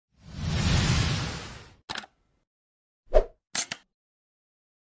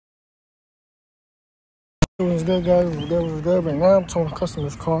It was good, guys. It was good. Right now, I'm towing a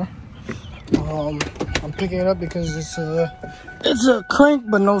customer's car. I'm picking it up because it's a crank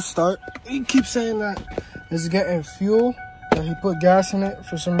but no start. He keeps saying that it's getting fuel, that he put gas in it.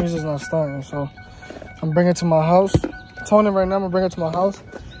 For some reason, it's not starting. So I'm bringing it to my house. I'm towing it right now. I'm gonna bring it to my house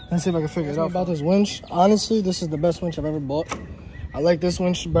and see if I can figure it out. About this winch, honestly, this is the best winch I've ever bought. I like this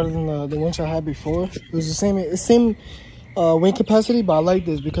winch better than the winch I had before. It was the same weight capacity, but I like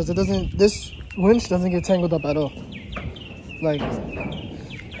this because this winch doesn't get tangled up at all. Like,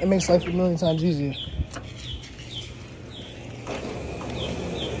 it makes life a million times easier.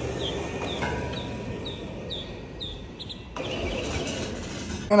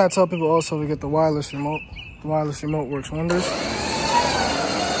 And I tell people also to get the wireless remote. The wireless remote works wonders.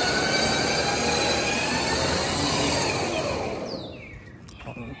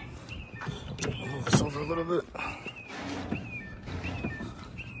 Move this over a little bit.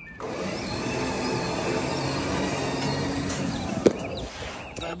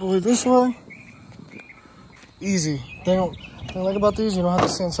 That boy this way. Easy. Thing I like about these, you don't have to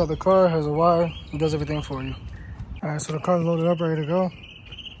sit inside the car. It has a wire. It does everything for you. Alright, so the car's loaded up, ready to go.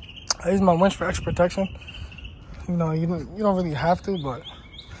 I use my winch for extra protection. You know, you don't really have to, but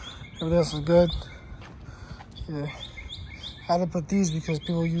everything else is good. Yeah. I had to put these because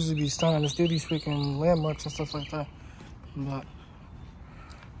people usually be starting to steal these freaking landmarks and stuff like that. But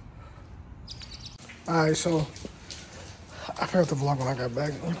alright, so I forgot to vlog when I got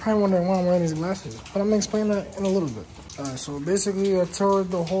back. You're probably wondering why I'm wearing these glasses, but I'm gonna explain that in a little bit. Alright, so basically I tore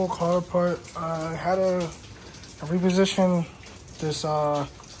the whole car apart. I had to reposition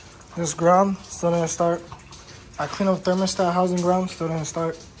this ground, still didn't start. I cleaned up thermostat housing ground, still didn't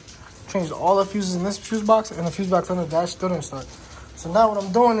start. Changed all the fuses in this fuse box, and the fuse box on the dash still didn't start. So now what I'm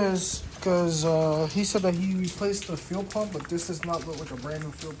doing is, because he said that he replaced the fuel pump, but this does not look like a brand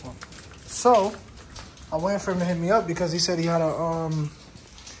new fuel pump. So I'm waiting for him to hit me up because he said he had a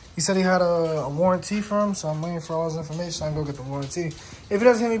warranty for him. So I'm waiting for all his information so I can go get the warranty. If he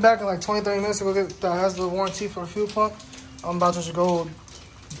doesn't hit me back in like 20-30 minutes to go get that has the warranty for a fuel pump, I'm about to just go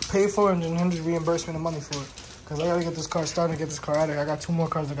pay for it and then him just reimburse me the money for it. Because I gotta get this car started and get this car out of here. I got 2 more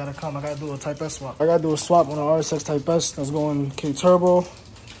cars that gotta come. I gotta do a Type S swap. I gotta do a swap on the RSX Type S that's going K Turbo.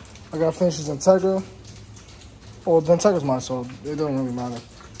 I gotta finish this Integra. Well, the Integra's mine, so it doesn't really matter.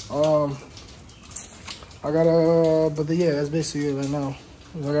 Yeah, that's basically it right now.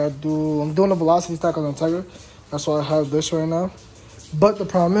 I'm doing a velocity stack on the Integra. That's why I have this right now. But the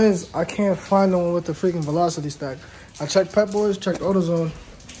problem is, I can't find the one with the freaking velocity stack. I checked Pep Boys, checked AutoZone.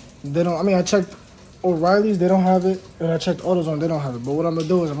 I checked O'Reilly's, they don't have it. And I checked AutoZone, they don't have it. But what I'm gonna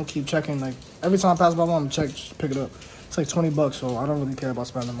do is I'm gonna keep checking. Like, every time I pass by one, I'm gonna check, just pick it up. It's like 20 bucks, so I don't really care about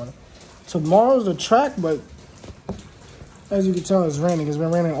spending money. Tomorrow's the track, but as you can tell, it's raining. It's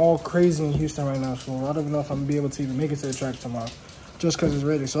been raining all crazy in Houston right now, so I don't even know if I'm gonna be able to even make it to the track tomorrow. Just because it's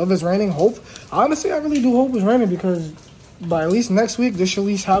raining. So if it's raining, honestly, I really do hope it's raining because by at least next week, this should at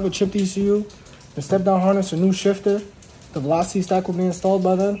least have a chipped ECU, the step-down harness, a new shifter. The velocity stack will be installed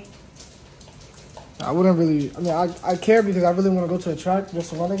by then. I wouldn't really, I care because I really want to go to the track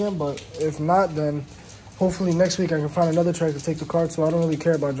just to run again, but if not, then hopefully next week I can find another track to take the car to. I don't really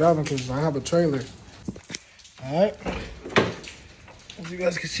care about driving because I have a trailer. Alright. As you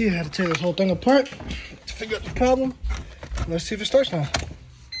guys can see, I had to tear this whole thing apart to figure out the problem. Let's see if it starts now.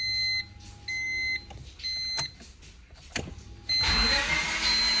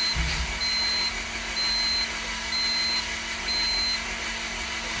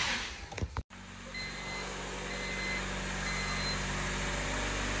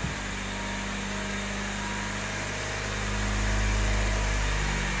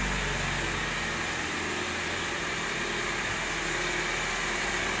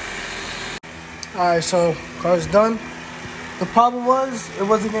 Alright, so car's done. The problem was it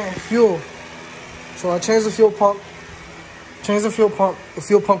wasn't getting fuel. So I changed the fuel pump. The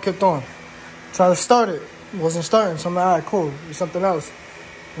fuel pump kept on. Tried to start it. It wasn't starting. So I'm like, alright, cool. Do something else.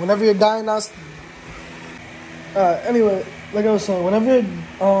 Whenever you're diagnosed. Anyway, like I was saying, whenever you're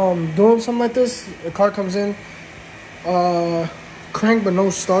doing something like this, the car comes in, crank but no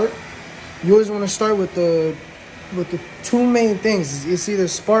start. You always want to start with the 2 main things. It's either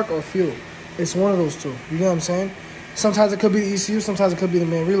spark or fuel. It's one of those 2. You know what I'm saying? Sometimes it could be the ECU, sometimes it could be the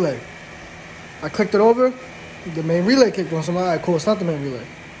main relay. I clicked it over, the main relay kicked on, so I'm like, alright, cool, it's not the main relay.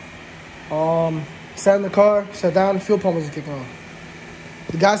 Sat in the car, sat down, the fuel pump wasn't kicking on.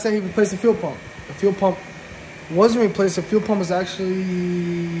 The guy said he replaced the fuel pump. The fuel pump wasn't replaced, the fuel pump was actually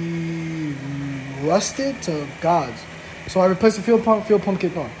rusted to gods. So I replaced the fuel pump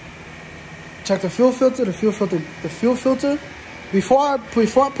kicked on. Check the fuel filter, before I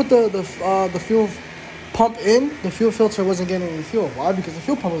put the fuel pump in, the fuel filter wasn't getting any fuel. Why? Because the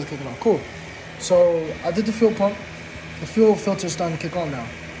fuel pump wasn't kicking on. Cool. So I did the fuel pump. The fuel filter's starting to kick on now.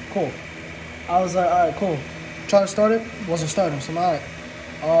 Cool. I was like, all right, cool. Try to start it. Wasn't starting. So I'm all right.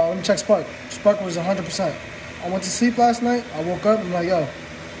 Let me check spark. Spark was 100%. I went to sleep last night. I woke up and I'm like, yo,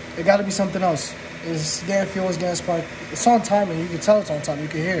 it got to be something else. It's getting fuel, it's getting spark. It's on time and you can tell it's on time. You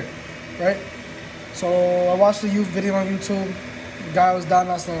can hear it, right? So I watched the video on YouTube. The guy was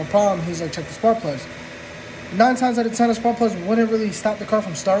diagnosing a problem. He's like, check the spark plugs. 9 times out of 10, the spark plugs wouldn't really stop the car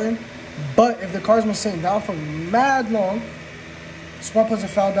from starting. But if the car's been sitting down for mad long, spark plugs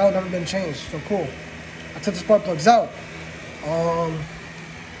have fouled out, never been changed. So cool. I took the spark plugs out.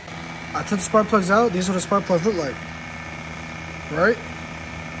 These are what the spark plugs look like. Right?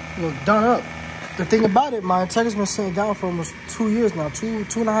 Look done up. The thing about it, my Integra's been sitting down for almost 2 years now. Two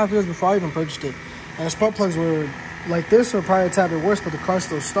and a half years before I even purchased it. And the spark plugs were like this or probably a tad bit worse, but the car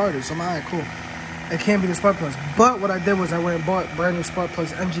still started. So I'm like, cool. It can't be the spark plugs. But what I did was I went and bought brand new spark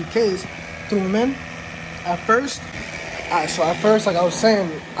plugs, MGKs, threw them in. At first, like I was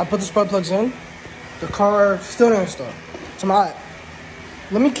saying, I put the spark plugs in. The car still didn't start. So I'm like,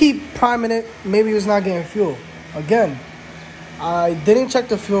 let me keep priming it. Maybe it's not getting fuel. Again, I didn't check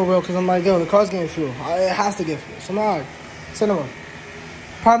the fuel rail because I'm like, yo, the car's getting fuel. It has to get fuel. So I'm like, cinema.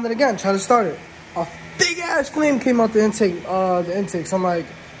 Primed it again, try to start it. A big ass flame came out the intake. So I'm like,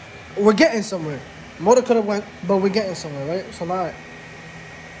 we're getting somewhere. Motor could have went, but we're getting somewhere, right? So I'm like,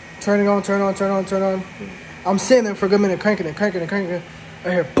 turn on. I'm sitting there for a good minute, cranking it. Right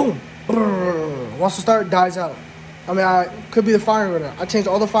here, boom. Brrr. Wants to start, dies out. I mean, could be the firing order. I changed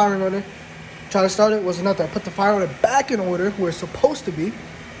all the firing order. Try to start it, wasn't nothing. I put the fire order back in order where it's supposed to be.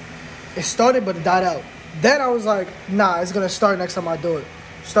 It started, but it died out. Then I was like, nah, it's gonna start next time I do it.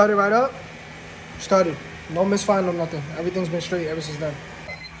 Started right up. Started. No misfire, no nothing. Everything's been straight ever since then.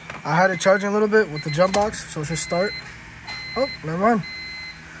 I had it charging a little bit with the jump box, so it should start. Oh, never mind.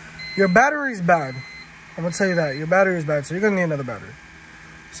 Your battery's bad. I'm gonna tell you that. Your battery is bad, so you're gonna need another battery.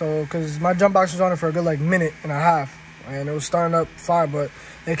 So, because my jump box was on it for a good like minute and a half, and it was starting up fine, but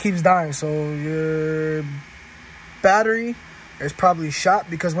it keeps dying. So your battery is probably shot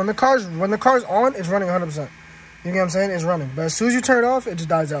because when the car's on, it's running 100%. You get what I'm saying? It's running, but as soon as you turn it off, it just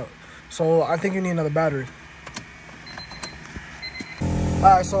dies out. So I think you need another battery.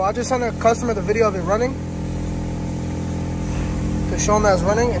 Alright, so I just sent a customer the video of it running to show him that it's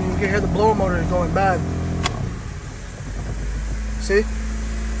running, and you can hear the blower motor is going bad. See?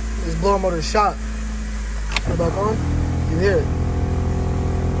 This blower motor is shot. Put it back on, you hear it.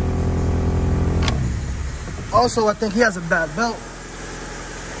 Also, I think he has a bad belt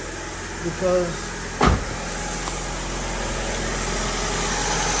because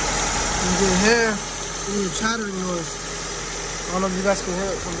you can hear the chattering noise. I don't know if you guys can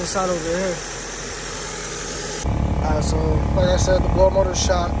hear it from this side over here. Alright, so like I said, the blower motor is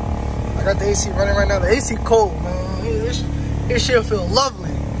shot. I got the AC running right now. The AC cold, man. This shit feel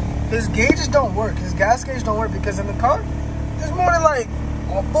lovely. His gauges don't work. His gas gauge don't work because in the car, there's more than like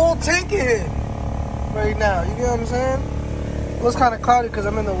a full tank in here right now. You get what I'm saying? It looks kind of cloudy because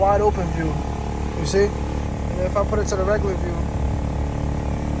I'm in the wide open view. You see? And if I put it to the regular view,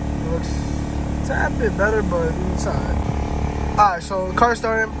 it looks a tad bit better, but it's alright. Alright, so the car's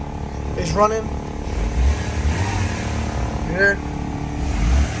starting. It's running. You hear it?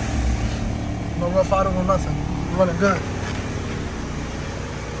 No rough auto, no nothing. It's running good.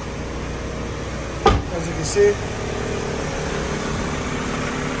 As you can see.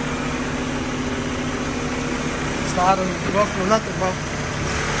 It's not rough or nothing, bro.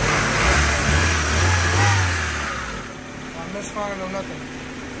 Not misfiring or nothing.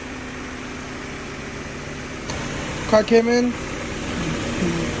 Car came in,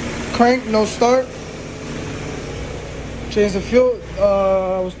 crank, no start. Changed the fuel.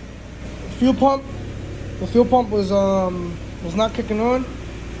 Fuel pump. The fuel pump was not kicking on.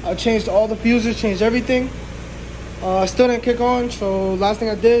 I changed all the fuses, changed everything. Still didn't kick on. So last thing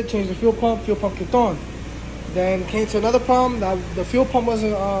I did, changed the fuel pump. Fuel pump kicked on. Then came to another problem. The fuel pump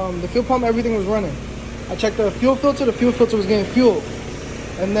wasn't. The fuel pump, everything was running. I checked the fuel filter. The fuel filter was getting fuel.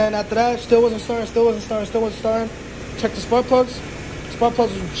 And then after that, still wasn't starting. Checked the spark plugs. Spark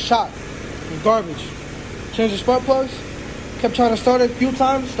plugs was shot. It was garbage. Changed the spark plugs. Kept trying to start it a few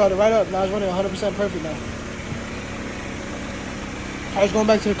times. Started right up. Now it's running 100% perfect now. I was going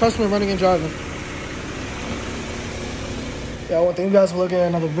back to the customer, running and driving. Yeah, I want to thank you guys for looking at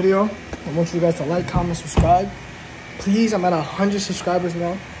another video. I want you guys to like, comment, subscribe. Please, I'm at 100 subscribers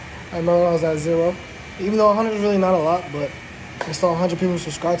now. I know I was at 0. Even though 100 is really not a lot, but there's still 100 people who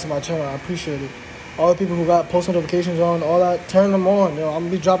subscribe to my channel. I appreciate it. All the people who got post notifications on, all that, turn them on. You know, I'm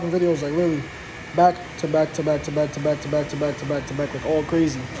gonna be dropping videos like really back to back to back to back to back to back to back to back to back, like all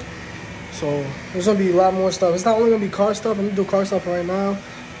crazy. So there's gonna be a lot more stuff. It's not only gonna be car stuff. I'm gonna do car stuff right now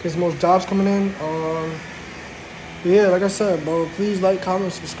because most jobs coming in. But yeah, like I said, bro, please like,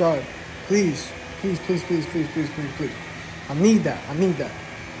 comment, subscribe. Please, please, please, please, please, please, please, please. I need that. I need that.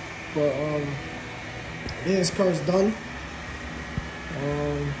 But yeah, this car's done.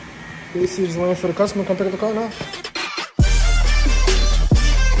 Basically just waiting for the customer to come pick up the car now.